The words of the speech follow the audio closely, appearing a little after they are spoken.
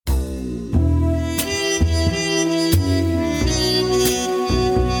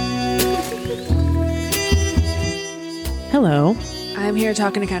here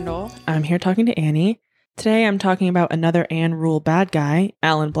talking to Kendall. I'm here talking to Annie. Today I'm talking about another Anne Rule bad guy,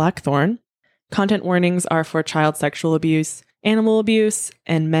 Alan Blackthorne. Content warnings are for child sexual abuse, animal abuse,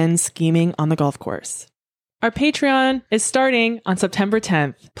 and men scheming on the golf course. Our Patreon is starting on September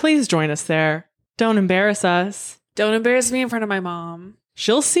 10th. Please join us there. Don't embarrass us. Don't embarrass me in front of my mom.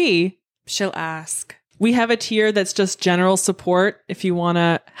 She'll see. She'll ask. We have a tier that's just general support if you want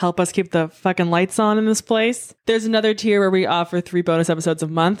to help us keep the fucking lights on in this place. There's another tier where we offer 3 bonus episodes a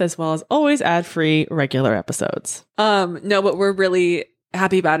month, as well as always ad-free regular episodes. No, but we're really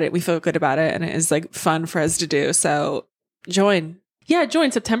happy about it. We feel good about it, and it is like fun for us to do. So join. Yeah,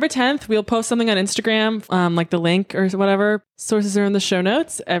 join September 10th. We'll post something on Instagram, like the link or whatever. Sources are in the show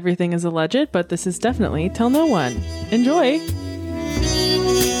notes. Everything is alleged, but this is definitely tell no one. Enjoy.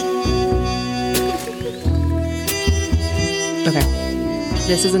 Okay.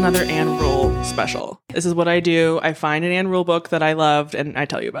 This is another Anne Rule special. This is what I do. I find an Anne Rule book that I loved and I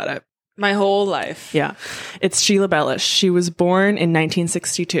tell you about it. My whole life. Yeah. It's Sheila Bellish. She was born in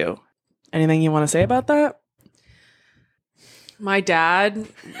 1962. Anything you want to say about that? My dad.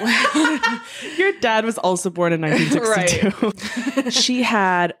 Your dad was also born in 1962. Right. She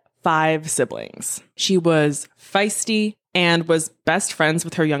had 5 siblings. She was feisty and was best friends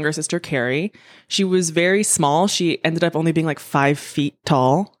with her younger sister, Carrie. She was very small. She ended up only being like 5 feet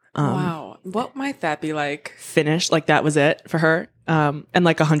tall. Wow. What might that be like? Finished. Like that was it for her. And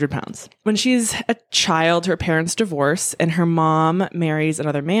like 100 pounds. When she's a child, her parents divorce and her mom marries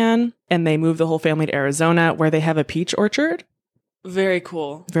another man and they move the whole family to Arizona where they have a peach orchard. Very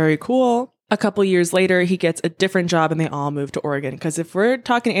cool. Very cool. A couple years later, he gets a different job and they all move to Oregon. Because if we're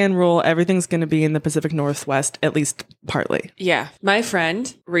talking Anne Rule, everything's going to be in the Pacific Northwest, at least partly. Yeah. My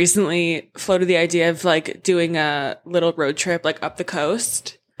friend recently floated the idea of like doing a little road trip like up the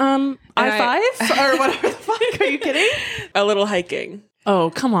coast. I-5? Or whatever the fuck? Are you kidding? A little hiking.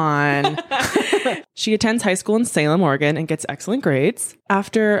 Oh, come on. She attends high school in Salem, Oregon, and gets excellent grades.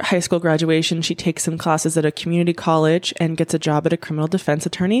 After high school graduation, she takes some classes at a community college and gets a job at a criminal defense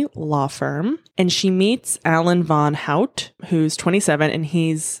attorney law firm. And she meets Alan Von Hout, who's 27, and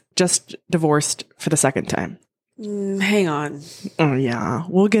he's just divorced for the second time. Hang on. Oh, yeah.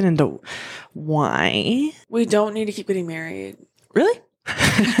 We'll get into why. We don't need to keep getting married. Really?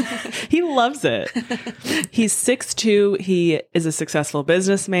 He loves it. He's 6'2". He is a successful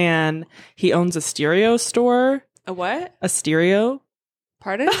businessman. He owns a stereo store. A what? A stereo.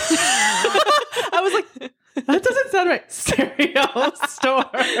 Pardon? I was like, that doesn't sound right. Stereo store.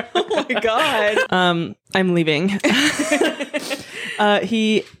 Oh my God. I'm leaving.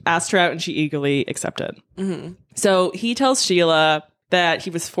 He asked her out and she eagerly accepted. Mm-hmm. So he tells Sheila that he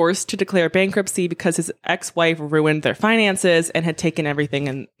was forced to declare bankruptcy because his ex-wife ruined their finances and had taken everything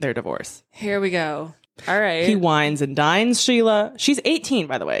in their divorce. Here we go. All right. He wines and dines Sheila. She's 18,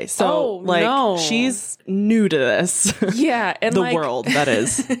 by the way. So, she's new to this. Yeah. And the world, that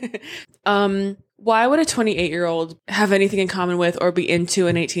is. Why would a 28-year-old have anything in common with or be into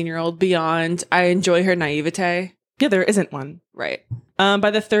an 18-year-old beyond, I enjoy her naivete? Yeah, there isn't one. Right.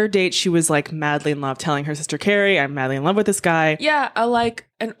 By the 3rd date, she was like madly in love, telling her sister Carrie, I'm madly in love with this guy. Yeah,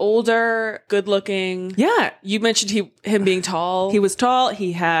 an older, good looking. Yeah. You mentioned him being tall. He was tall.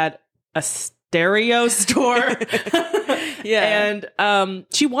 He had a stereo store. Yeah. And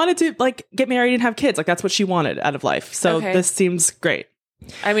she wanted to like get married and have kids. Like that's what she wanted out of life. So This seems great.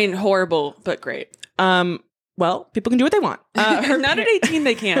 I mean, horrible, but great. Well, people can do what they want. Not at 18,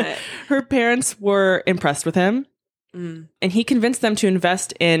 they can't. Her parents were impressed with him. And he convinced them to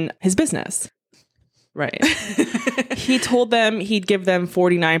invest in his business. Right. He told them he'd give them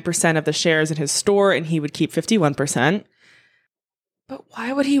 49% of the shares in his store and he would keep 51%. But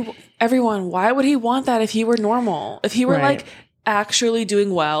why would he want that if he were normal? If he were like actually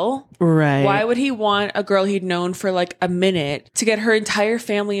doing well? Right. Why would he want a girl he'd known for like a minute to get her entire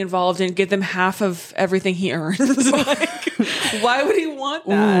family involved and give them half of everything he earns? Like, why would he want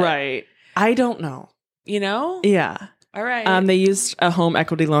that? Right. I don't know. You know? Yeah. All right. They used a home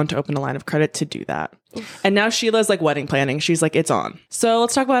equity loan to open a line of credit to do that. Oof. And now Sheila's like wedding planning. She's like, it's on. So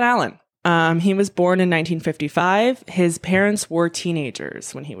let's talk about Alan. He was born in 1955. His parents were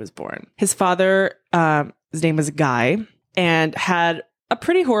teenagers when he was born. His father, his name was Guy, and had a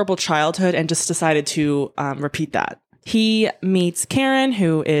pretty horrible childhood and just decided to repeat that. He meets Karen,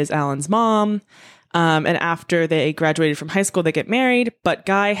 who is Alan's mom. And after they graduated from high school, they get married, but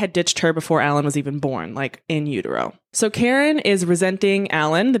Guy had ditched her before Alan was even born, like in utero. So Karen is resenting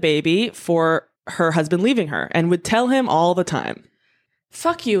Alan, the baby, for her husband leaving her and would tell him all the time.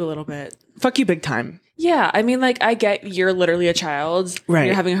 Fuck you a little bit. Fuck you big time. Yeah. I mean, like, I get you're literally a child. Right.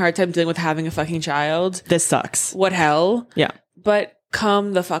 You're having a hard time dealing with having a fucking child. This sucks. What hell? Yeah. But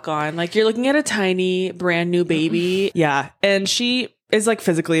come the fuck on. Like, you're looking at a tiny, brand new baby. Yeah. And she is like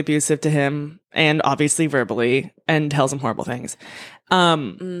physically abusive to him and obviously verbally and tells him horrible things.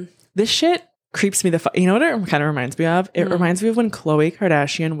 This shit creeps me the fuck. You know what it kind of reminds me of? It reminds me of when Khloe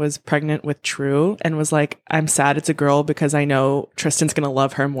Kardashian was pregnant with True and was like, I'm sad it's a girl because I know Tristan's going to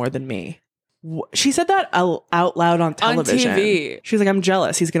love her more than me. She said that out loud on television. On TV. She was like, I'm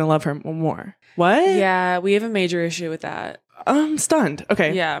jealous. He's going to love her more. What? Yeah, we have a major issue with that. I'm stunned.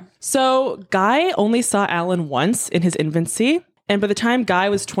 Okay. Yeah. So Guy only saw Alan once in his infancy. And by the time Guy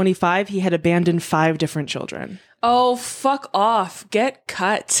was 25, he had abandoned 5 different children. Oh, fuck off. Get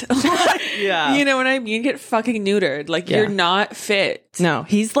cut. Yeah. You know what I mean? Get fucking neutered. Like, you're not fit. No,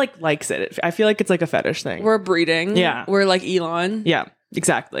 he's like likes it. I feel like it's like a fetish thing. We're breeding. Yeah. We're like Elon. Yeah,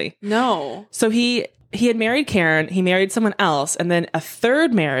 exactly. No. So he had married Karen, he married someone else, and then a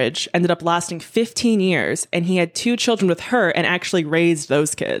third marriage ended up lasting 15 years, and he had 2 children with her and actually raised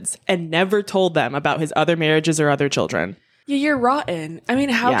those kids and never told them about his other marriages or other children. Yeah, you're rotten. I mean,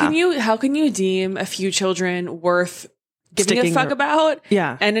 how can you deem a few children worth giving a fuck about?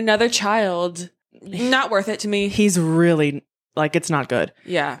 Yeah. And another child not worth it to me. He's really like, it's not good.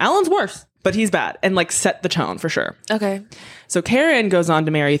 Yeah. Alan's worse, but he's bad and like set the tone for sure. Okay. So Karen goes on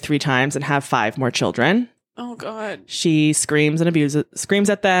to marry 3 times and have 5 more children. Oh God. She screams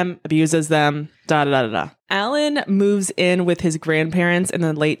at them, abuses them, da da da da. Alan moves in with his grandparents in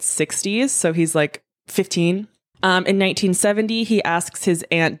the late 60s, so he's like 15. In 1970, he asks his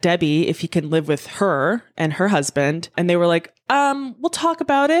Aunt Debbie if he can live with her and her husband. And they were like, we'll talk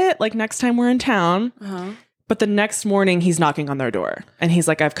about it like next time we're in town. Uh-huh. But the next morning he's knocking on their door and he's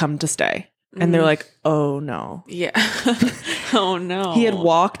like, I've come to stay. And they're like, oh no. Yeah. Oh no. He had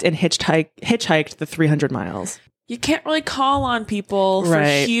walked and hitchhiked the 300 miles. You can't really call on people for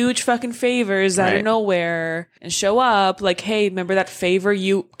huge fucking favors out of nowhere and show up like, hey, remember that favor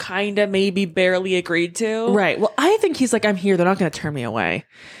you kind of maybe barely agreed to? Right. Well, I think he's like, I'm here. They're not going to turn me away.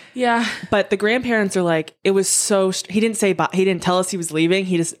 Yeah. But the grandparents are like, it was so, he didn't say, he didn't tell us he was leaving.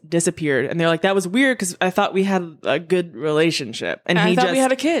 He just disappeared. And they're like, that was weird because I thought we had a good relationship. And I thought we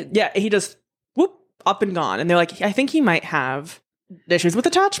had a kid. Yeah. He just, whoop, up and gone. And they're like, I think he might have issues with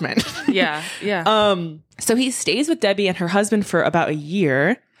attachment. Yeah. Yeah. So he stays with Debbie and her husband for about a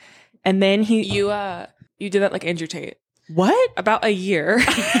year. And then you did that like Andrew Tate. What? About a year.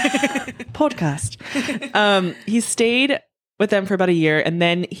 Podcast. He stayed with them for about a year. And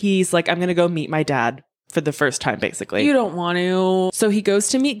then he's like, I'm going to go meet my dad for the first time, basically. You don't want to. So he goes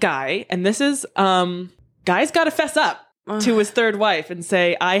to meet Guy. And this is, Guy's got to fess up to his third wife and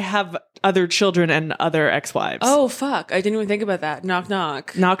say, I have other children and other ex-wives. Oh, fuck. I didn't even think about that. Knock,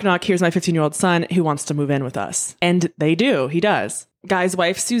 knock. Knock, knock. Here's my 15-year-old son who wants to move in with us. And they do. He does. Guy's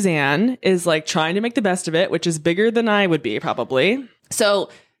wife, Suzanne, is like trying to make the best of it, which is bigger than I would be probably. So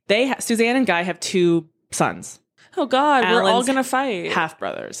Suzanne and Guy have 2 sons. Oh, God. Alan's we're all going to fight.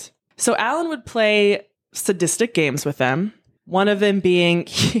 Half-brothers. So Alan would play sadistic games with them. One of them being,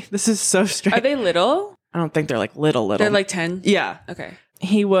 this is so strange. Are they little? I don't think they're like little. They're like 10? Yeah. Okay.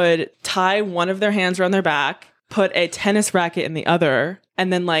 He would tie one of their hands around their back, put a tennis racket in the other,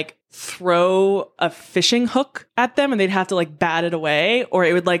 and then like throw a fishing hook at them and they'd have to like bat it away or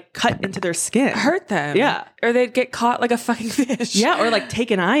it would like cut into their skin. Hurt them. Yeah. Or they'd get caught like a fucking fish. Yeah. Or like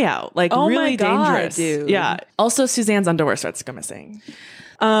take an eye out. Like really dangerous. Dude. Yeah. Also, Suzanne's underwear starts to go missing.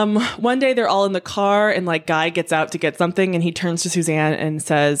 One day they're all in the car and like Guy gets out to get something and he turns to Suzanne and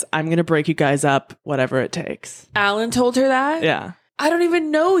says, I'm going to break you guys up, whatever it takes. Alan told her that? Yeah. I don't even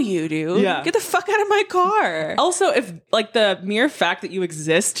know you, dude. Yeah. Get the fuck out of my car. Also, if like the mere fact that you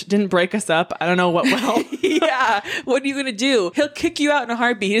exist didn't break us up, I don't know what will. Yeah. What are you going to do? He'll kick you out in a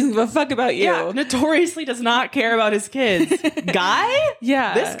heartbeat. He doesn't give a fuck about you. Yeah. Notoriously does not care about his kids. Guy?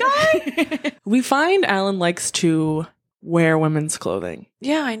 Yeah. This guy? We find Alan likes to wear women's clothing.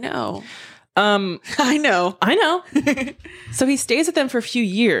 Yeah, I know. I know. So he stays with them for a few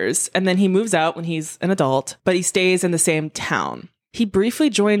years and then he moves out when he's an adult, but he stays in the same town. He briefly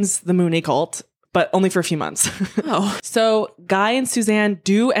joins the Mooney cult, but only for a few months. Oh. So Guy and Suzanne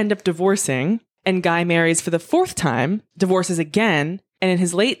do end up divorcing, and Guy marries for the 4th time, divorces again, and in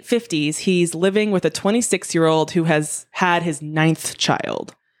his late 50s, he's living with a 26-year-old who has had his 9th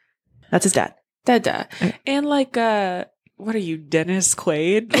child. That's his dad. Dada. And like, what are you, Dennis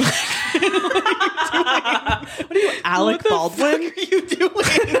Quaid? What are you, Alec Baldwin? What are you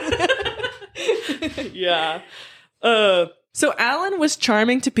doing? Yeah. So Alan was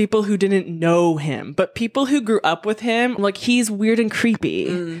charming to people who didn't know him, but people who grew up with him, like he's weird and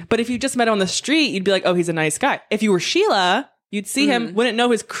creepy. But if you just met him on the street, you'd be like, oh, he's a nice guy. If you were Sheila, you'd see him, wouldn't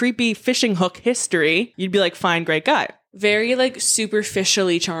know his creepy fishing hook history. You'd be like, fine, great guy. Very like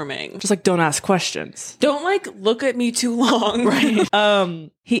superficially charming. Just like, don't ask questions. Don't like look at me too long. Right.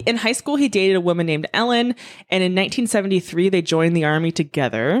 He in high school, he dated a woman named Ellen. And in 1973, they joined the army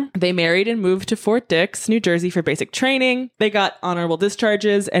together. They married and moved to Fort Dix, New Jersey for basic training. They got honorable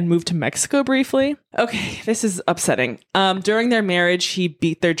discharges and moved to Mexico briefly. Okay, this is upsetting. During their marriage, he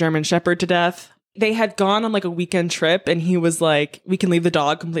beat their German Shepherd to death. They had gone on like a weekend trip and he was like, we can leave the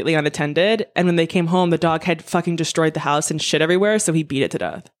dog completely unattended. And when they came home, the dog had fucking destroyed the house and shit everywhere. So he beat it to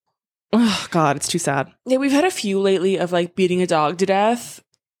death. Oh, God, it's too sad. Yeah, we've had a few lately of like beating a dog to death.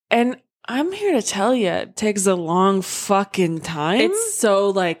 And I'm here to tell you, it takes a long fucking time. It's so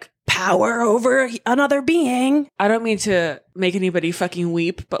like power over another being. I don't mean to make anybody fucking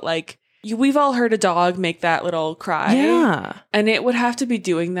weep, but like, we've all heard a dog make that little cry. Yeah. And it would have to be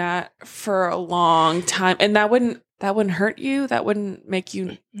doing that for a long time. And that wouldn't hurt you. That wouldn't make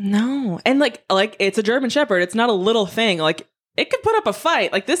you. No. And like it's a German Shepherd. It's not a little thing. Like it could put up a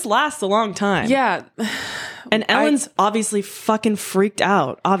fight. Like this lasts a long time. Yeah. And Ellen's obviously fucking freaked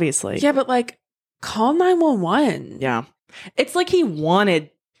out. Obviously. Yeah. But like call 911. Yeah. It's like he wanted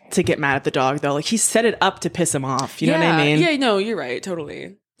to get mad at the dog though. Like he set it up to piss him off. You know what I mean? Yeah. No, you're right.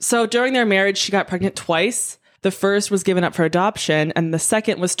 Totally. So during their marriage, she got pregnant twice. The first was given up for adoption, and the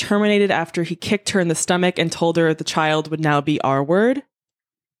second was terminated after he kicked her in the stomach and told her the child would now be our word.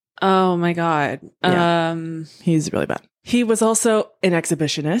 Oh my God. Yeah. He's really bad. He was also an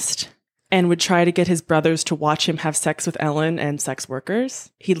exhibitionist and would try to get his brothers to watch him have sex with Ellen and sex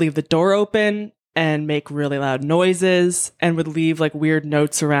workers. He'd leave the door open and make really loud noises and would leave like weird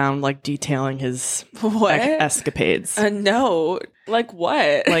notes around like detailing his escapades. A note? Like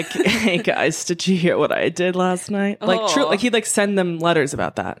what? Like, hey guys, did you hear what I did last night? Like true, like he'd like send them letters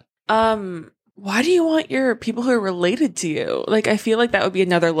about that. Why do you want your people who are related to you? Like I feel like that would be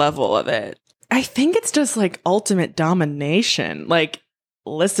another level of it. I think it's just like ultimate domination. Like,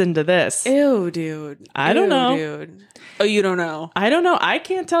 listen to this. Ew, dude. I don't know. Dude. Oh, you don't know? I don't know. I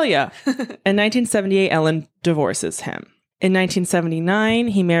can't tell you. In 1978, Ellen divorces him. In 1979,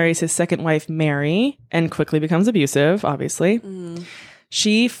 he marries his second wife, Mary, and quickly becomes abusive, obviously. Mm.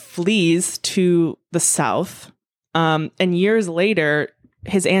 She flees to the South. And years later,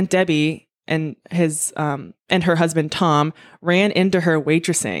 his Aunt Debbie and her husband, Tom, ran into her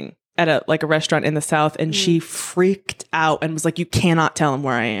waitressing at a restaurant in the South, and she freaked out and was like, you cannot tell him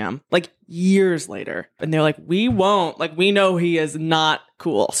where I am. Like years later. And they're like, we won't. Like, we know he is not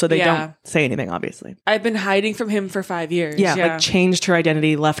cool. So they don't say anything, obviously. I've been hiding from him for 5 years. Yeah, like changed her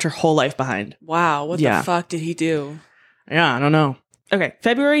identity, left her whole life behind. Wow. What the fuck did he do? Yeah, I don't know. Okay.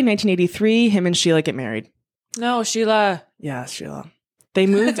 February 1983, him and Sheila get married. No, Sheila. Yeah, Sheila. They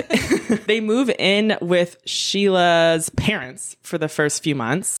move they move in with Sheila's parents for the first few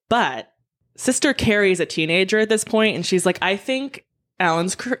months, but Sister Carrie's a teenager at this point, and she's like, I think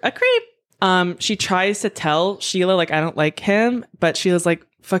Alan's a creep. She tries to tell Sheila, like, I don't like him, but Sheila's like,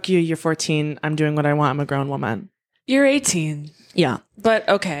 fuck you, you're 14. I'm doing what I want. I'm a grown woman. You're 18. Yeah. But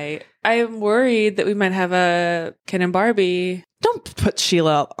okay, I'm worried that we might have a Ken and Barbie. Don't put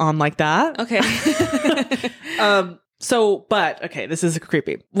Sheila on like that. Okay. Okay, this is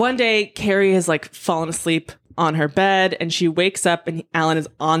creepy. One day, Carrie has like fallen asleep on her bed and she wakes up and Alan is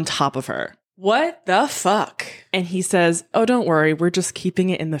on top of her. What the fuck? And he says, oh, don't worry. We're just keeping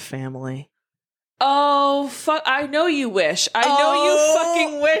it in the family. Oh, fuck. I know you wish. I know you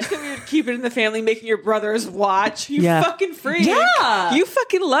fucking wish that we would keep it in the family, making your brothers watch. You fucking freak. Yeah. You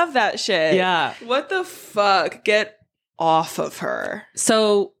fucking love that shit. Yeah. What the fuck? Get off of her.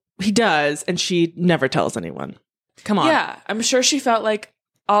 So he does, and she never tells anyone. Come on. Yeah. I'm sure she felt like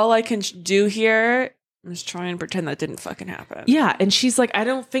all I can do here is try and pretend that didn't fucking happen. Yeah. And she's like, I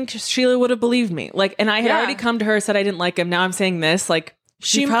don't think Sheila would have believed me. Like, and I had already come to her, said I didn't like him. Now I'm saying this. Like,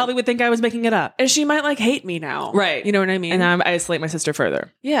 she probably would think I was making it up. And she might like hate me now. Right. You know what I mean? And now I isolate my sister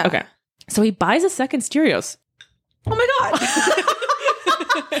further. Yeah. Okay. So he buys a second stereo. Oh my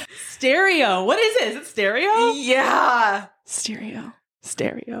God. Stereo. What is it? Is it stereo? Yeah. Stereo.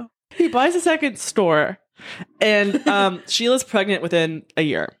 He buys a second store. And Sheila's pregnant within a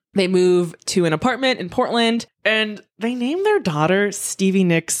year. They move to an apartment in Portland, and they name their daughter Stevie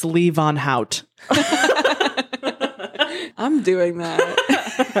Nicks Lee Von Hout. I'm doing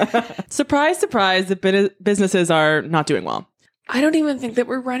that. Surprise, surprise, the businesses are not doing well. I don't even think that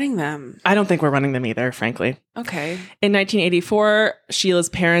we're running them. I don't think we're running them either, frankly. Okay. In 1984, Sheila's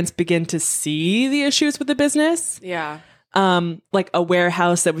parents begin to see the issues with the business. Yeah. Like a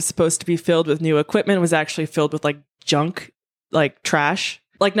warehouse that was supposed to be filled with new equipment was actually filled with like junk, like trash,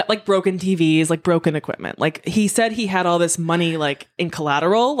 like not like broken TVs, like broken equipment. Like he said he had all this money like in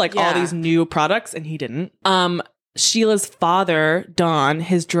collateral, like all these new products, and he didn't. Sheila's father, Don,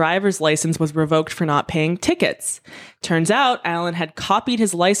 his driver's license was revoked for not paying tickets. Turns out Alan had copied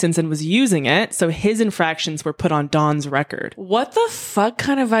his license and was using it, so his infractions were put on Don's record. What the fuck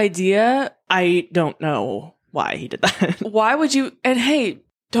kind of idea? I don't know why he did that. Why would you? And hey,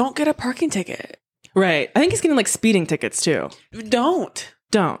 don't get a parking ticket. Right. I think he's getting like speeding tickets too. Don't.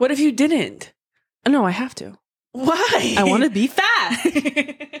 What if you didn't? No, I have to. Why? I want to be fast.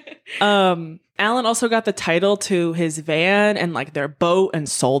 Alan also got the title to his van and like their boat and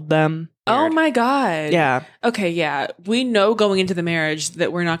sold them. Oh Weird. my God. Yeah. Okay, yeah. We know going into the marriage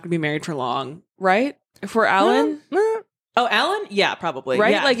that we're not going to be married for long, right? If we're Alan? Oh, Alan? Yeah, probably.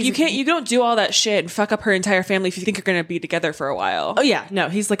 Right? Yeah, like you don't do all that shit and fuck up her entire family if you think you're going to be together for a while. Oh, yeah. No,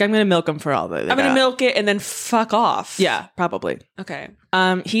 he's like, I'm going to milk him for all that. I'm going to milk it and then fuck off. Yeah, probably. Okay.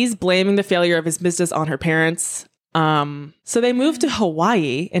 He's blaming the failure of his business on her parents. So they moved to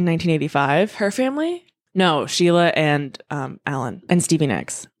Hawaii in 1985. Her family? No, Sheila and Alan and Stevie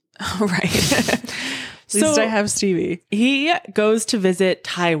Nicks. Oh, right. At least I have Stevie. He goes to visit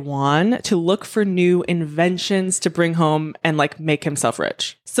Taiwan to look for new inventions to bring home and like make himself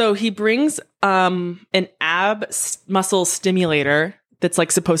rich. So he brings an muscle stimulator that's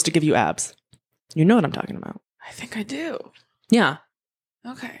like supposed to give you abs. You know what I'm talking about. I think I do. Yeah.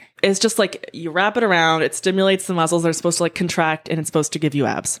 Okay. It's just like you wrap it around, it stimulates the muscles, they're supposed to like contract, and it's supposed to give you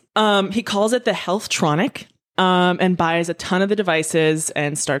abs. He calls it the Healthtronic and buys a ton of the devices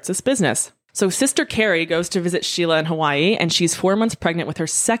and starts this business. So Sister Carrie goes to visit Sheila in Hawaii, and she's 4 months pregnant with her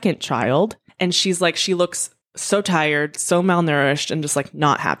second child. And she's like, she looks so tired, so malnourished, and just like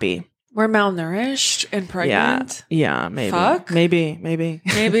not happy. We're malnourished and pregnant? Yeah, maybe. Fuck?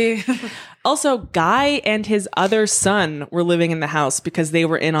 Maybe. Also, Guy and his other son were living in the house because they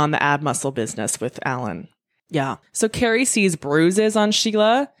were in on the ab muscle business with Alan. Yeah. So Carrie sees bruises on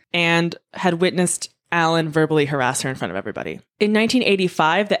Sheila and had witnessed Alan verbally harass her in front of everybody. In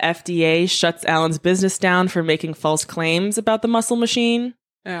 1985, the FDA shuts Alan's business down for making false claims about the muscle machine.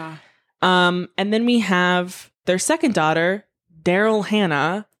 Yeah. And then we have their second daughter, Daryl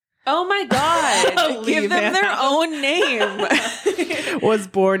Hannah. Oh my God. Give them their own name. Was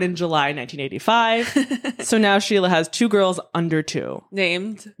born in July 1985. So now Sheila has 2 girls under 2.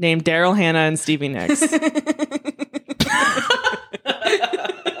 Named Daryl Hannah and Stevie Nicks.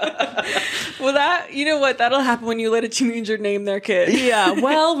 Well, you know what? That'll happen when you let a teenager name their kid. Yeah.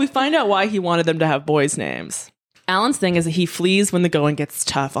 Well, we find out why he wanted them to have boys' names. Alan's thing is that he flees when the going gets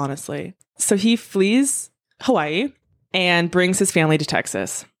tough, honestly. So he flees Hawaii and brings his family to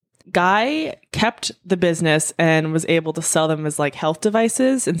Texas. Guy kept the business and was able to sell them as like health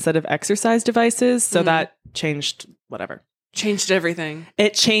devices instead of exercise devices. So that changed whatever. Changed everything.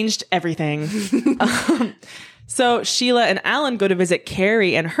 It changed everything. So Sheila and Alan go to visit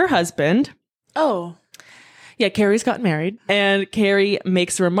Carrie and her husband. Oh. Yeah, Carrie's gotten married. And Carrie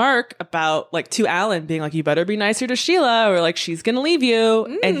makes a remark about like to Alan being like, you better be nicer to Sheila or like she's going to leave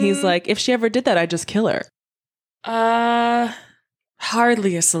you. And he's like, if she ever did that, I'd just kill her.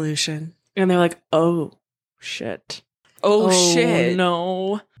 Hardly a solution. And they're like, oh, shit. Oh, shit.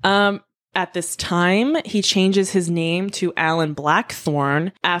 No. At this time, he changes his name to Alan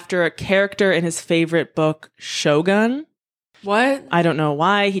Blackthorne after a character in his favorite book, Shogun. What? I don't know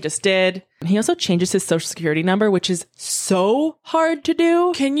why. He just did. He also changes his social security number, which is so hard to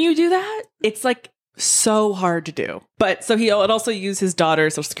do. Can you do that? It's like so hard to do. But so he would also use his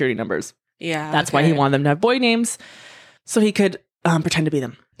daughter's social security numbers. Yeah. That's why he wanted them to have boy names so he could pretend to be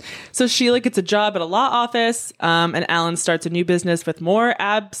them. So Sheila gets a job at a law office, and Alan starts a new business with more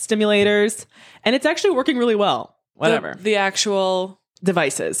ab stimulators, and it's actually working really well. Whatever. The actual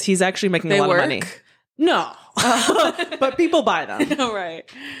devices. He's actually making a lot of money. No. But people buy them. Oh, right.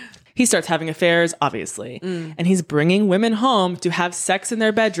 He starts having affairs, obviously, and he's bringing women home to have sex in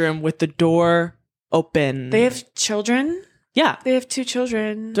their bedroom with the door open. They have children? Yeah. They have 2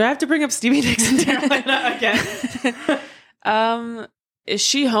 children. Do I have to bring up Stevie Nicks and Daryl again? Is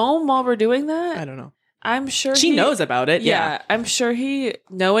she home while we're doing that? I don't know. I'm sure she knows about it. Yeah. I'm sure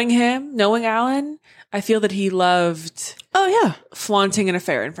knowing Alan, I feel that he loved flaunting an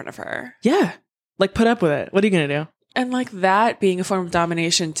affair in front of her. Yeah. Like put up with it. What are you going to do? And like that being a form of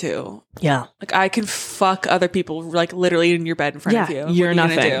domination too. Yeah. Like I can fuck other people like literally in your bed in front of you. You're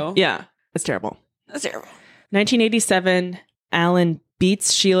nothing. Yeah. It's terrible. That's terrible. 1987, Alan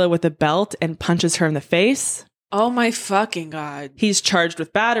beats Sheila with a belt and punches her in the face. Oh my fucking God. He's charged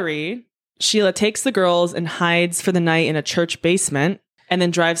with battery. Sheila takes the girls and hides for the night in a church basement and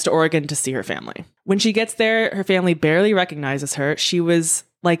then drives to Oregon to see her family. When she gets there, her family barely recognizes her. She was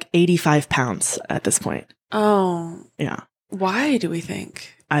like 85 pounds at this point. Oh. Yeah. Why do we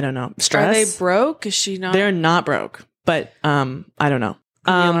think? I don't know. Stress? Are they broke? Is she not? They're not broke, but I don't know.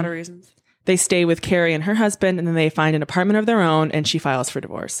 Could be a lot of reasons. They stay with Carrie and her husband, and then they find an apartment of their own, and she files for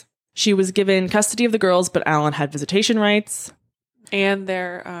divorce. She was given custody of the girls, but Alan had visitation rights. And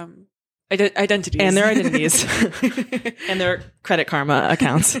their identities. And their identities. And their Credit Karma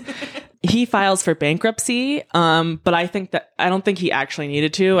accounts. He files for bankruptcy, but I don't think he actually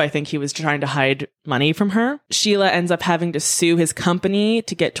needed to. I think he was trying to hide money from her. Sheila ends up having to sue his company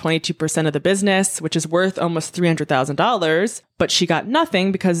to get 22% of the business, which is worth almost $300,000. But she got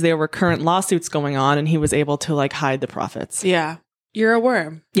nothing because there were current lawsuits going on, and he was able to hide the profits. Yeah. You're a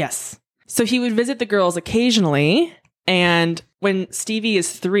worm. Yes. So he would visit the girls occasionally. And when Stevie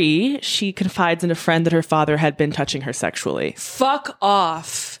is 3, she confides in a friend that her father had been touching her sexually. Fuck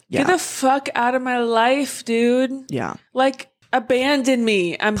off. Yeah. Get the fuck out of my life, dude. Yeah. Abandon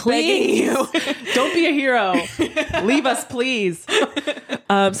me. I'm begging you. Don't be a hero. Leave us, please.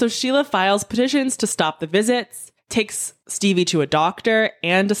 So Sheila files petitions to stop the visits, takes Stevie to a doctor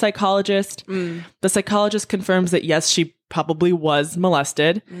and a psychologist. The psychologist confirms that, yes, she probably was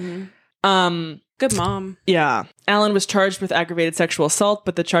molested. Good mom. Yeah. Alan was charged with aggravated sexual assault,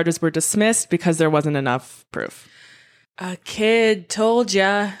 but the charges were dismissed because there wasn't enough proof. A kid told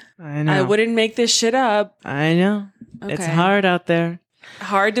ya. I know. I wouldn't make this shit up. I know. Okay. It's hard out there.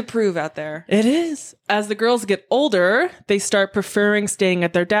 Hard to prove out there. It is. As the girls get older, they start preferring staying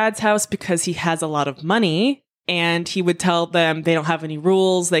at their dad's house because he has a lot of money. And he would tell them they don't have any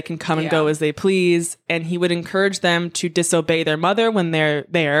rules. They can come and go as they please. And he would encourage them to disobey their mother when they're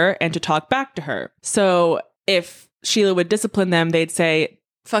there and to talk back to her. So if Sheila would discipline them, they'd say,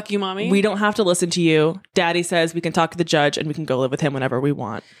 fuck you, mommy. We don't have to listen to you. Daddy says we can talk to the judge and we can go live with him whenever we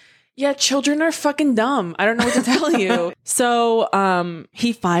want. Yeah, children are fucking dumb. I don't know what to tell you. So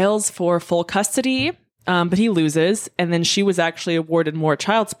he files for full custody. But he loses, and then she was actually awarded more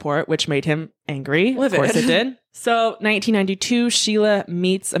child support, which made him angry. Livid. Of course it did. So 1992, Sheila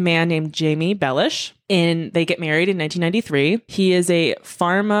meets a man named Jamie Bellish, and they get married in 1993. He is a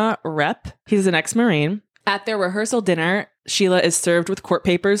pharma rep. He's an ex-Marine. At their rehearsal dinner, Sheila is served with court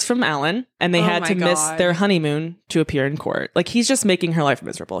papers from Alan, and they had to miss their honeymoon to appear in court. He's just making her life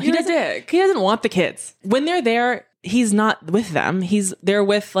miserable. You're a dick. He doesn't want the kids. When they're there, he's not with them. They're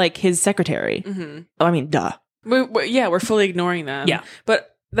with his secretary. Mm-hmm. Oh, I mean, duh. We're fully ignoring them. Yeah. But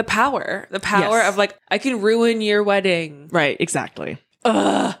the power Yes. of I can ruin your wedding. Right, exactly.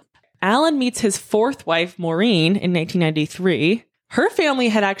 Ugh. Alan meets his 4th wife, Maureen, in 1993. Her family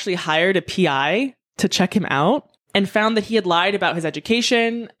had actually hired a PI to check him out and found that he had lied about his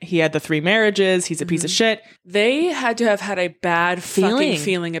education. He had the 3 marriages. He's a piece of shit. They had to have had a bad fucking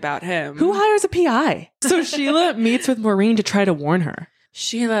feeling about him. Who hires a PI? So Sheila meets with Maureen to try to warn her.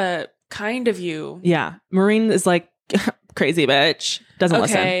 Sheila, kind of you. Yeah. Maureen is like, crazy bitch. Doesn't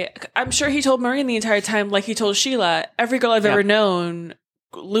listen. Okay. I'm sure he told Maureen the entire time, like he told Sheila, every girl I've ever known,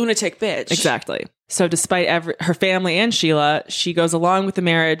 lunatic bitch. Exactly. So despite her family and Sheila, she goes along with the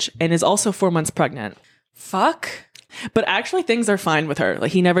marriage and is also 4 months pregnant. Fuck. But actually things are fine with her.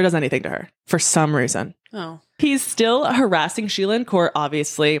 He never does anything to her for some reason. Oh. He's still harassing Sheila in court,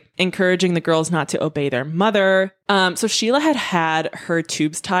 obviously, encouraging the girls not to obey their mother. So Sheila had her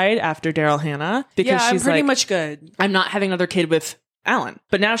tubes tied after Daryl Hannah because she's pretty much good. I'm not having another kid with Alan.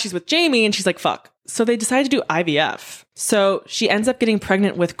 But now she's with Jamie and she's like, fuck. So they decided to do IVF. So she ends up getting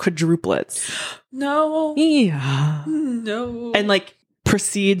pregnant with quadruplets. No. Yeah. No. And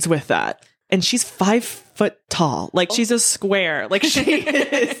proceeds with that. And she's 5 foot tall. She's a square. She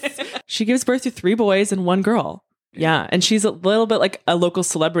is. She gives birth to 3 boys and 1 girl. Yeah. And she's a little bit like a local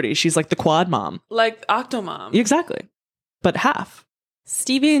celebrity. She's like the quad mom. Like Octomom. Exactly. But half.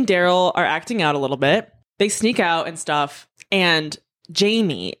 Stevie and Daryl are acting out a little bit. They sneak out and stuff. And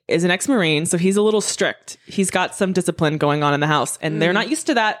Jamie is an ex-Marine, so he's a little strict. He's got some discipline going on in the house. And they're not used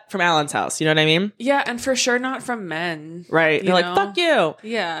to that from Alan's house. You know what I mean? Yeah, and for sure not from men. Right. They're like, fuck you.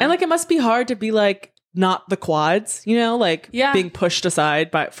 Yeah. And it must be hard to be not the quads, being pushed aside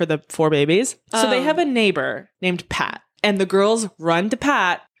for the 4 babies. So they have a neighbor named Pat. And the girls run to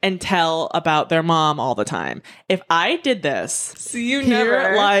Pat and tell about their mom all the time. If I did this,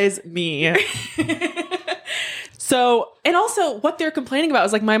 here lies me. So, and also what they're complaining about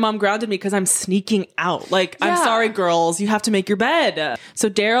is my mom grounded me because I'm sneaking out. I'm sorry, girls, you have to make your bed. So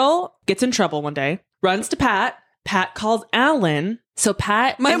Daryl gets in trouble one day, runs to Pat. Pat calls Alan. So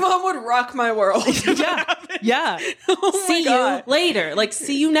Pat... My mom would rock my world. Yeah. Oh see you later.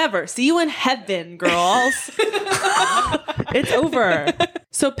 See you never. See you in heaven, girls. It's over.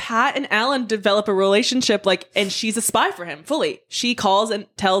 So Pat and Alan develop a relationship, and she's a spy for him, fully. She calls and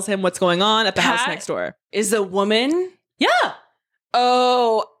tells him what's going on at the house next door. Is a woman Yeah.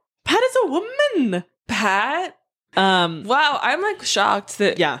 Oh, Pat is a woman. Pat? Um, Wow, I'm like shocked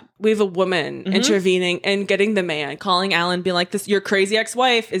that we have a woman intervening and getting the man. calling Alan, being like, "This, your crazy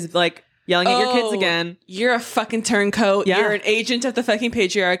ex-wife is like yelling at your kids again. You're a fucking turncoat. Yeah. You're an agent of the fucking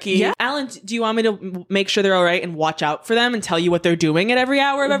patriarchy. Yeah. Alan, do you want me to make sure they're all right and watch out for them and tell you what they're doing at every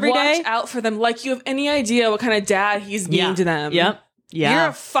hour of every day? Watch out for them. Like you have any idea what kind of dad he's being to them. Yep. Yeah. You're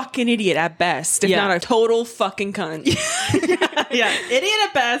a fucking idiot at best, if not a total fucking cunt. Yeah. Idiot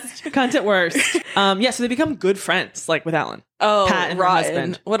at best, cunt at worst. So they become good friends, like with Alan. Oh, Pat and rotten. her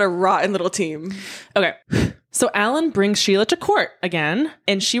husband. What a rotten little team. Okay. So Alan brings Sheila to court again,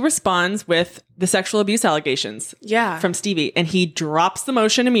 and she responds with the sexual abuse allegations from Stevie, and he drops the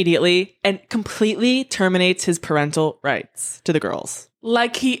motion immediately and completely terminates his parental rights to the girls.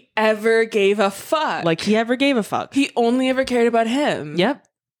 Like he ever gave a fuck. He only ever cared about him. Yep.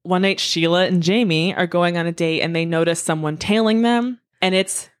 One night, Sheila and Jamie are going on a date, and they notice someone tailing them, and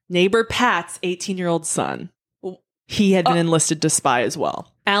it's neighbor Pat's 18-year-old son. He had been enlisted to spy as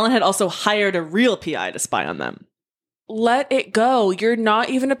well. Alan had also hired a real PI to spy on them. Let it go. You're not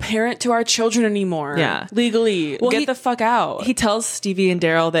even a parent to our children anymore. Yeah. Legally. Well, get the fuck out. He tells Stevie and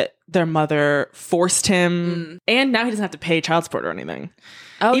Daryl that their mother forced him, and now he doesn't have to pay child support or anything.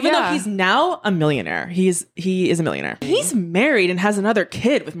 Oh, Even though he's now a millionaire. He is a millionaire. He's married and has another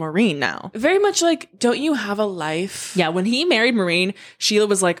kid with Maureen now. Very much like, don't you have a life? Yeah, when he married Maureen, Sheila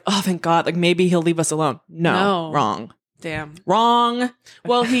was like, oh, thank God, like maybe he'll leave us alone. No. Wrong. Damn. Wrong.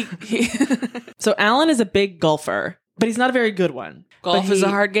 Well, he So Alan is a big golfer, but he's not a very good one. Golf is a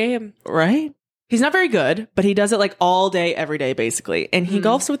hard game. Right? He's not very good, but he does it like all day, every day, basically. And he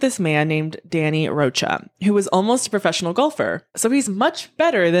golfs with this man named Danny Rocha, who was almost a professional golfer. So he's much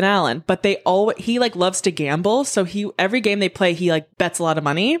better than Alan, but he like loves to gamble. So every game they play, he like bets a lot of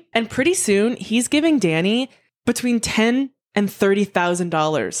money. And pretty soon he's giving Danny between $10,000 and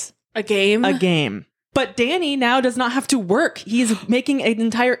 $30,000 a game. But Danny now does not have to work. He's making an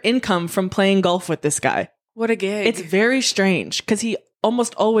entire income from playing golf with this guy. What a gig. It's very strange because he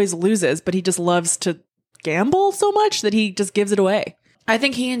almost always loses, but he just loves to gamble so much that he just gives it away. I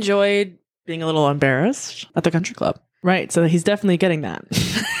think he enjoyed being a little embarrassed at the country club. Right. So he's definitely getting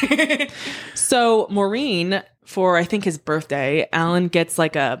that. So Maureen, for I think his birthday, Alan gets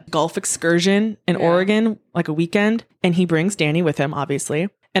like a golf excursion in Oregon, like a weekend, and he brings Danny with him, obviously.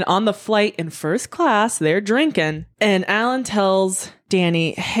 And on the flight in first class, they're drinking. And Alan tells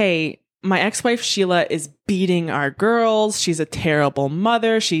Danny, hey, my ex-wife Sheila is beating our girls. She's a terrible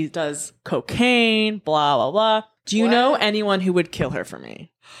mother. She does cocaine, blah, blah, blah. Do you know anyone who would kill her for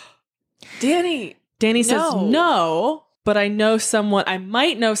me? Danny says, no, but I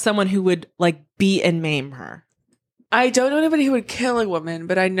might know someone who would like beat and maim her. I don't know anybody who would kill a woman,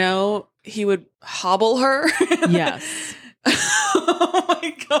 but I know he would hobble her. Yes. Oh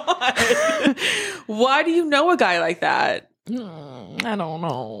my God. Why do you know a guy like that? I don't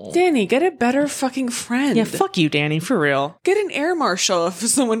know. Danny, get a better fucking friend. Yeah, fuck you, Danny, for real. Get an air marshal if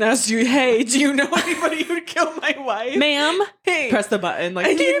someone asks you, hey, do you know anybody who would kill my wife? Ma'am, hey, press the button. Like,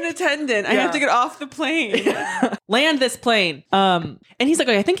 I need an attendant. I have to get off the plane. Land this plane. And he's like,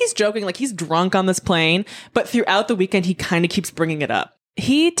 I think he's joking, like he's drunk on this plane, but throughout the weekend, he kind of keeps bringing it up.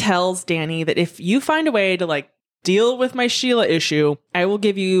 He tells Danny that if you find a way to like deal with my Sheila issue, I will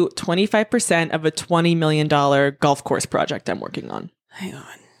give you 25% of a $20 million golf course project I'm working on. Hang on.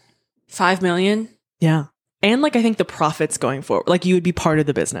 $5 million? Yeah. And like, I think the profits going forward, like you would be part of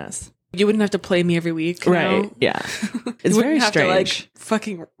the business. You wouldn't have to play me every week. Right. Know? Yeah. It's very strange. To, like,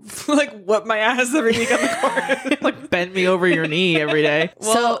 fucking like whip my ass every week on the court. Like bend me over your knee every day.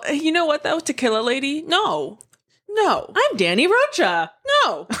 Well, so, you know what though? To kill a lady? No. I'm Danny Rocha.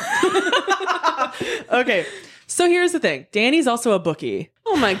 No. Okay. So here's the thing. Danny's also a bookie.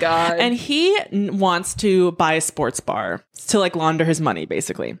 Oh my God. And he wants to buy a sports bar to like launder his money,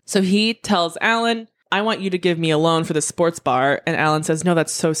 basically. So he tells Alan, I want you to give me a loan for the sports bar. And Alan says, no,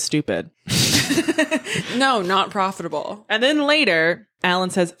 that's so stupid. No, not profitable. And then later, Alan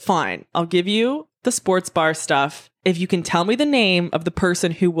says, fine, I'll give you the sports bar stuff if you can tell me the name of the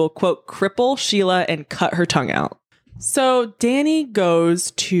person who will, quote, cripple Sheila and cut her tongue out. So Danny goes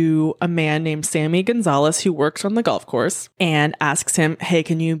to a man named Sammy Gonzalez who works on the golf course and asks him, hey,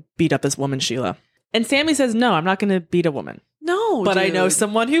 can you beat up this woman, Sheila? And Sammy says, no, I'm not going to beat a woman. No, but dude. I know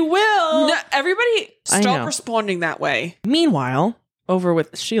someone who will. No, everybody stop responding that way. Meanwhile, over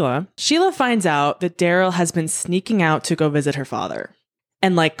with Sheila finds out that Daryl has been sneaking out to go visit her father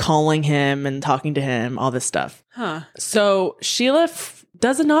and like calling him and talking to him, all this stuff. Huh. So Sheila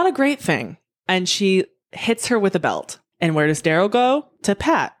does not a great thing, and she hits her with a belt And where does Daryl go? To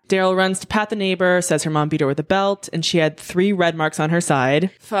Pat. Daryl runs to Pat the neighbor, says her mom beat her with a belt, and she had 3 red marks on her side.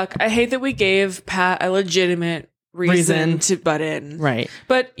 Fuck. I hate that we gave Pat a legitimate reason to butt in. Right.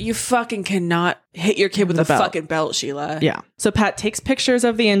 But you fucking cannot hit your kid with a belt. fucking belt, Sheila. Yeah. So Pat takes pictures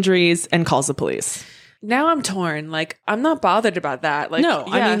of the injuries and calls the police. Now I'm torn. Like, I'm not bothered about that. Like, No,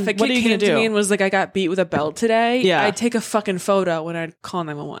 I mean, if a what are kid you came gonna to do? me and was like, I got beat with a belt today, Yeah. I'd take a fucking photo when I'd call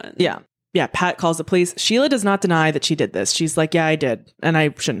 911. Yeah. Yeah, Pat calls the police. Sheila does not deny that she did this. She's like, yeah, I did, and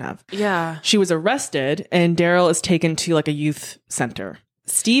I shouldn't have. Yeah. She was arrested, and Daryl is taken to like a youth center.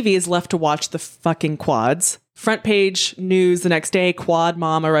 Stevie is left to watch the fucking quads. Front page news the next day, quad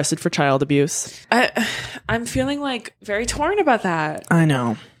mom arrested for child abuse. I'm feeling like very torn about that. I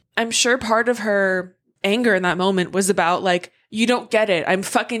know. I'm sure part of her anger in that moment was about like, you don't get it. I'm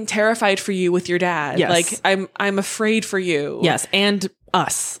fucking terrified for you with your dad. Yes. Like, I'm afraid for you. Yes, and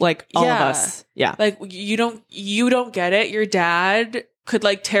us, like all of us. Yeah. Like, you don't get it. Your dad could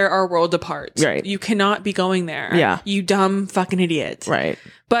like tear our world apart. Right. You cannot be going there. Yeah. You dumb fucking idiot. Right.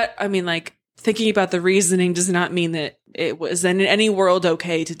 But I mean, like, thinking about the reasoning does not mean that it was in any world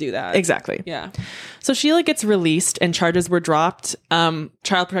okay to do that. Exactly. Yeah. So Sheila gets released and charges were dropped. Child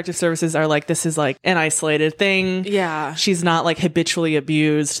Protective Services are like, this is like an isolated thing. Yeah. She's not like habitually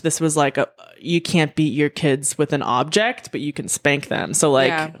abused. This was like you can't beat your kids with an object, but you can spank them. So like,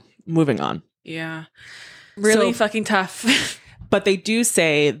 Yeah. moving on. Yeah. Really So- fucking tough. But they do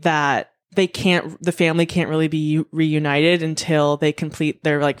say that the family can't really be reunited until they complete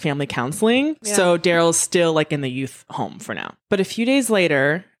their like family counseling. Yeah. So Daryl's still like in the youth home for now. But a few days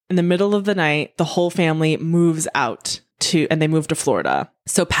later, in the middle of the night, the whole family moves out and they move to Florida.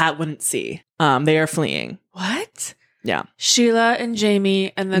 So Pat wouldn't see. They are fleeing. What? Yeah. Sheila and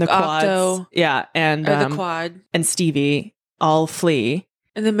Jamie and the Octo. Quads. Yeah. And, Or the quad. and Stevie all flee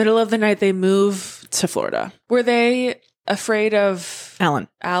In the middle of the night, they move. to Florida. Were they afraid of Alan.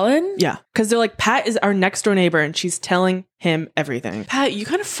 Alan? Yeah. Because they're like, Pat is our next door neighbor and she's telling him everything. Pat, you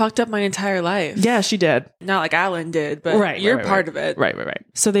kind of fucked up my entire life. Yeah, she did. Not like Alan did, but you're part of it. Right.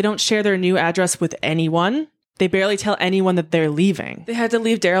 So they don't share their new address with anyone. They barely tell anyone that they're leaving. They had to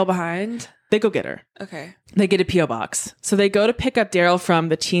leave Daryl behind. They go get her. Okay. They get a P.O. box. So they go to pick up Daryl from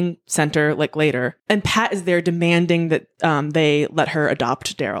the teen center like later. And Pat is there demanding that they let her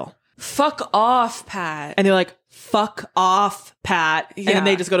adopt Daryl. Fuck off, Pat. And they're like, fuck off, Pat. And then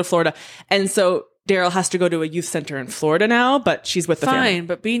they just go to Florida. And so Daryl has to go to a youth center in Florida now, but she's with the family. Fine,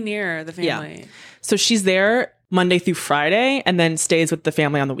 but be near the family. Yeah. So she's there Monday through Friday and then stays with the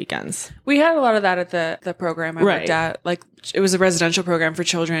family on the weekends. We had a lot of that at the program I Right. worked at. Like, it was a residential program for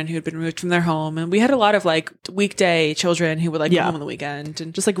children who had been removed from their home. And we had a lot of like weekday children who would like come home on the weekend.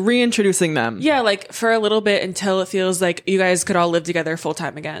 And Just like reintroducing them. yeah, like for a little bit until it feels like you guys could all live together full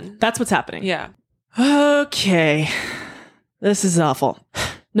time again. That's what's happening. Yeah. Okay. This is awful.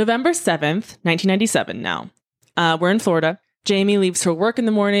 November 7th, 1997 now. We're in Florida. Jamie leaves her work in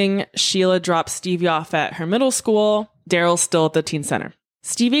the morning. Sheila drops Stevie off at her middle school. Daryl's still at the teen center.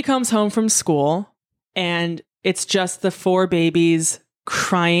 Stevie comes home from school, and it's just the 4 babies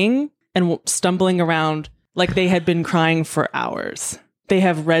crying and stumbling around like they had been crying for hours. They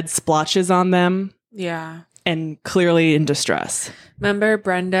have red splotches on them Yeah. and clearly in distress. Remember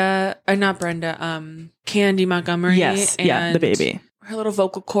Candy Montgomery? Yes. Yeah, the baby. Her little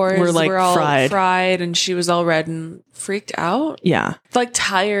vocal cords Were, like, were all fried. fried and she was all red and freaked out. Yeah. Like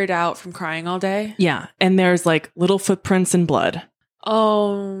tired out from crying all day. Yeah. And there's like little footprints in blood.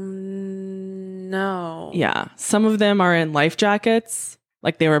 Oh, no. Yeah. Some of them are in life jackets,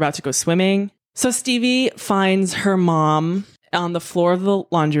 like they were about to go swimming. So Stevie finds her mom on the floor of the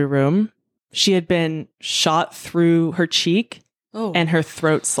laundry room. She had been shot through her cheek and her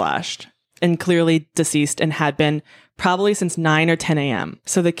throat slashed and clearly deceased and had been probably since 9 or 10 a.m.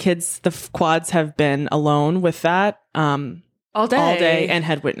 So the quads have been alone with that all day and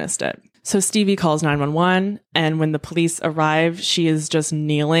had witnessed it. So Stevie calls 911, and when the police arrive, she is just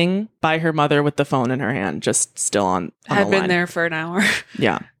kneeling by her mother with the phone in her hand, just still on had the been line. there for an hour.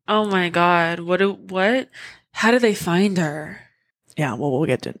 Yeah. Oh my God. What? How did they find her? Yeah, well, we'll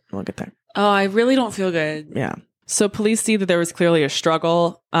get there. Oh, I really don't feel good. Yeah. So police see that there was clearly a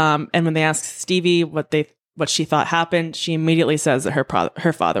struggle, and when they ask Stevie what she thought happened, she immediately says that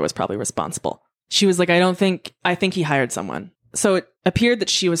her father was probably responsible. She was like, I think he hired someone. So it appeared that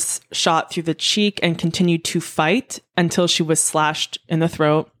she was shot through the cheek and continued to fight until she was slashed in the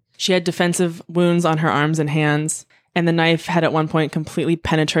throat. She had defensive wounds on her arms and hands, and the knife had at one point completely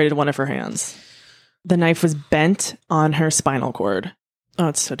penetrated one of her hands. The knife was bent on her spinal cord. Oh,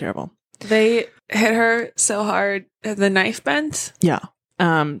 it's so terrible. They hit her so hard. The knife bent? Yeah.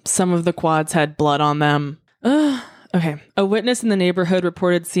 Some of the quads had blood on them. Okay. A witness in the neighborhood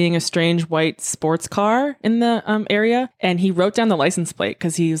reported seeing a strange white sports car in the area, and he wrote down the license plate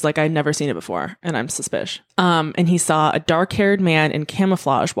because he was like, I'd never seen it before, and I'm suspicious. And he saw a dark-haired man in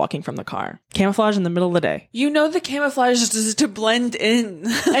camouflage walking from the car. Camouflage in the middle of the day. You know the camouflage is to blend in.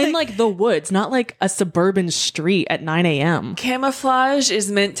 In like the woods, not like a suburban street at 9 a.m. Camouflage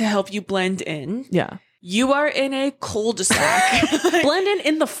is meant to help you blend in. Yeah. You are in a cul-de-sac. Blend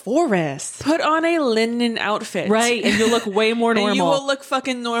in the forest. Put on a linen outfit. Right, and you'll look way more normal. And you will look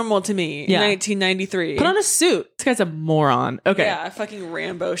fucking normal to me in 1993. Put on a suit. This guy's a moron. Okay. Yeah, fucking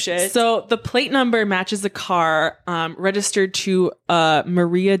Rambo shit. So the plate number matches the car registered to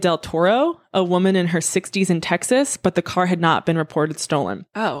Maria del Toro, a woman in her 60s in Texas, but the car had not been reported stolen.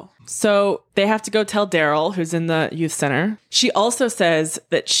 Oh. So they have to go tell Daryl, who's in the youth center. She also says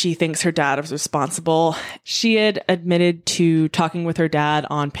that she thinks her dad was responsible. She had admitted to talking with her dad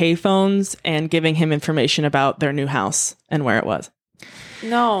on payphones and giving him information about their new house and where it was.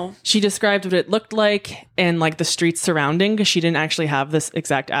 No. She described what it looked like and like the streets surrounding because she didn't actually have this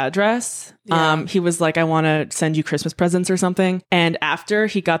exact address. Yeah. He was like, I want to send you Christmas presents or something. And after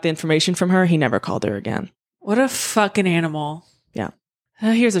he got the information from her, he never called her again. What a fucking animal. Yeah.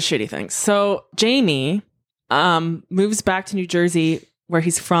 Here's a shitty thing. So Jamie moves back to New Jersey where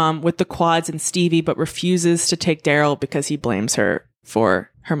he's from with the Quads and Stevie, but refuses to take Daryl because he blames her for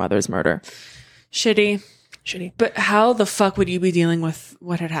her mother's murder. Shitty. Shitty. But how the fuck would you be dealing with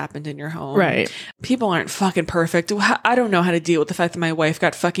what had happened in your home? Right. People aren't fucking perfect. I don't know how to deal with the fact that my wife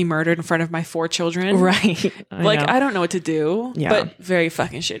got fucking murdered in front of my 4 children. Right. I don't know what to do. Yeah. But very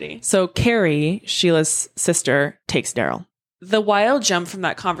fucking shitty. So Carrie, Sheila's sister, takes Daryl. The wild jump from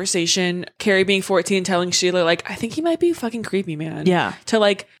that conversation, Carrie being 14, telling Sheila, like, I think he might be fucking creepy, man. Yeah. To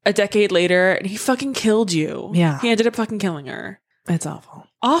like a decade later, and he fucking killed you. Yeah. He ended up fucking killing her. It's awful.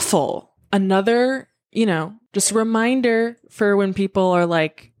 Awful. Another, just a reminder for when people are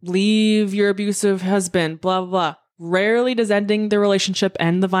like, leave your abusive husband, blah, blah, blah. Rarely does ending the relationship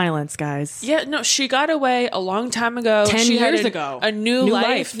end the violence, guys. Yeah, no, she got away a long time ago. 10 she years had ago. A new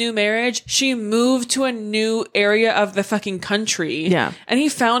life, new marriage. She moved to a new area of the fucking country. Yeah. And he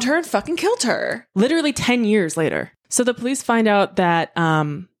found her and fucking killed her. Literally 10 years later. So the police find out that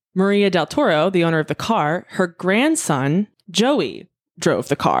Maria del Toro, the owner of the car, her grandson, Joey, drove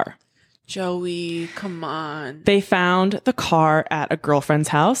the car. Joey, come on. They found the car at a girlfriend's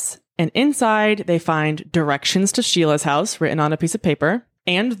house. And inside, they find directions to Sheila's house written on a piece of paper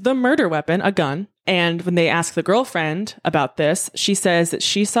and the murder weapon, a gun. And when they ask the girlfriend about this, she says that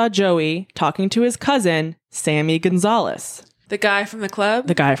she saw Joey talking to his cousin, Sammy Gonzalez. The guy from the club?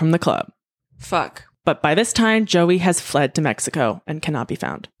 The guy from the club. Fuck. But by this time, Joey has fled to Mexico and cannot be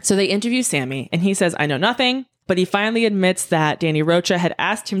found. So they interview Sammy, and he says, I know nothing. But he finally admits that Danny Rocha had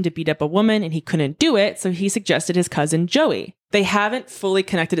asked him to beat up a woman and he couldn't do it, so he suggested his cousin Joey. They haven't fully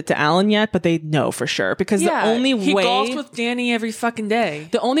connected it to Alan yet, but they know for sure. Because the only way... He golfs with Danny every fucking day.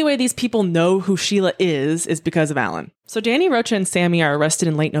 The only way these people know who Sheila is because of Alan. So Danny Rocha and Sammy are arrested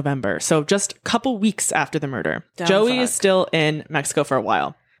in late November, so just a couple weeks after the murder. Joey is still in Mexico for a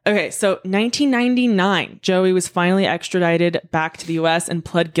while. Okay, so 1999, Joey was finally extradited back to the U.S. and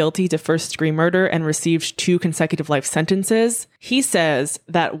pled guilty to first-degree murder and received 2 consecutive life sentences. He says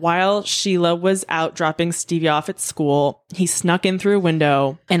that while Sheila was out dropping Stevie off at school, he snuck in through a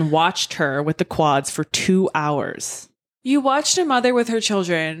window and watched her with the Quads for 2 hours. You watched a mother with her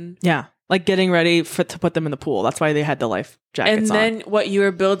children. Yeah, like getting ready to put them in the pool. That's why they had the life jackets on. And then what you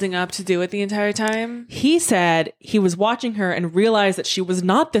were building up to do it the entire time? He said he was watching her and realized that she was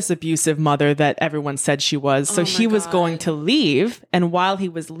not this abusive mother that everyone said she was. So he was going to leave. And while he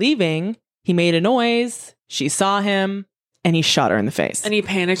was leaving, he made a noise. She saw him and he shot her in the face. And he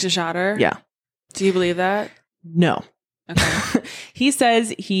panicked and shot her? Yeah. Do you believe that? No. Okay. He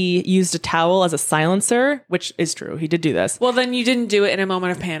says he used a towel as a silencer, which is true. He did do this. Well, then you didn't do it in a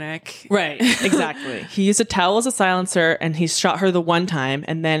moment of panic. Right. Exactly. He used a towel as a silencer and he shot her the one time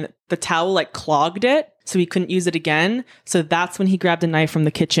and then the towel like clogged it so he couldn't use it again. So that's when he grabbed a knife from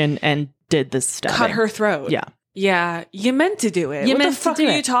the kitchen and did this stabbing. Cut her throat. Yeah. Yeah. You meant to do it. What the fuck are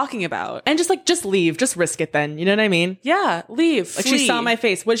you talking about? And just leave. Just risk it then. You know what I mean? Yeah. Leave. Like she saw my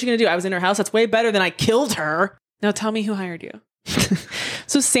face. What is she going to do? I was in her house. That's way better than I killed her. Now tell me who hired you.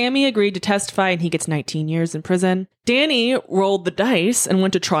 So Sammy agreed to testify and he gets 19 years in prison. Danny rolled the dice and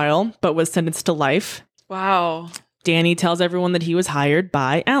went to trial, but was sentenced to life. Wow. Danny tells everyone that he was hired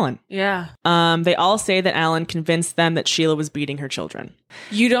by Alan. Yeah. They all say that Alan convinced them that Sheila was beating her children.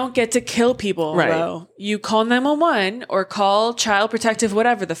 You don't get to kill people, right? Though. You call 911 or call Child Protective,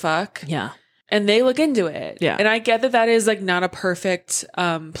 whatever the fuck. Yeah. and they look into it. Yeah. And I get that is like not a perfect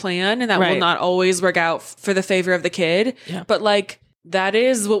plan, and that will not always work out for the favor of the kid. Yeah. But like, that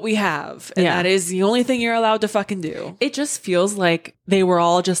is what we have. And that is the only thing you're allowed to fucking do. It just feels like they were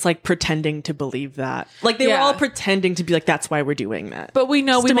all just like pretending to believe that. Like they were all pretending to be like, that's why we're doing that. But we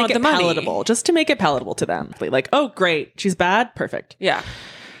know just we want the money. Palatable, just to make it palatable to them. Like, oh, great. She's bad. Perfect. Yeah.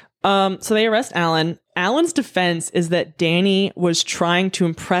 So they arrest Alan. Alan's defense is that Danny was trying to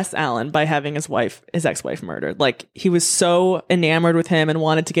impress Alan by having his ex-wife murdered. Like he was so enamored with him and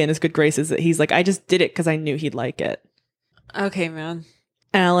wanted to get in his good graces that he's like, I just did it because I knew he'd like it. Okay, man.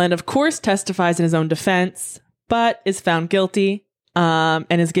 Alan, of course, testifies in his own defense, but is found guilty and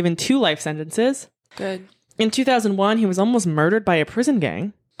is given 2 life sentences. Good. In 2001, he was almost murdered by a prison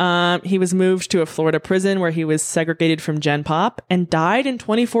gang. He was moved to a Florida prison where he was segregated from Gen Pop and died in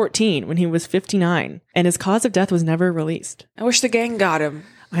 2014 when he was 59. And his cause of death was never released. I wish the gang got him.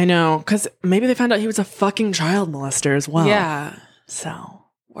 I know, because maybe they found out he was a fucking child molester as well. Yeah. So.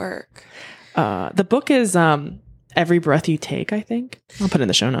 Work. The book is... Every Breath You Take, I think. I'll put it in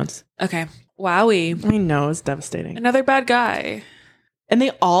the show notes. Okay. Wowie. I know, it's devastating. Another bad guy. And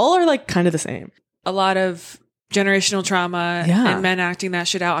they all are like kind of the same. A lot of generational trauma and men acting that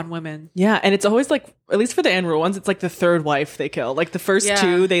shit out on women. Yeah. And it's always like, at least for the Anne Rule ones, it's like the third wife they kill. Like the first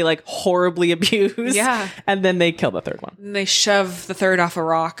 2, they like horribly abuse. Yeah. And then they kill the third one. And they shove the third off a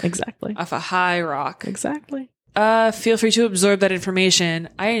rock. Exactly. Off a high rock. Exactly. Feel free to absorb that information.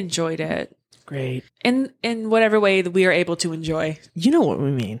 I enjoyed it. Great. In whatever way that we are able to enjoy. You know what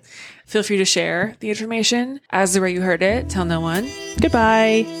we mean. Feel free to share the information as the way you heard it. Tell no one.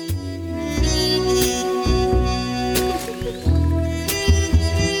 Goodbye.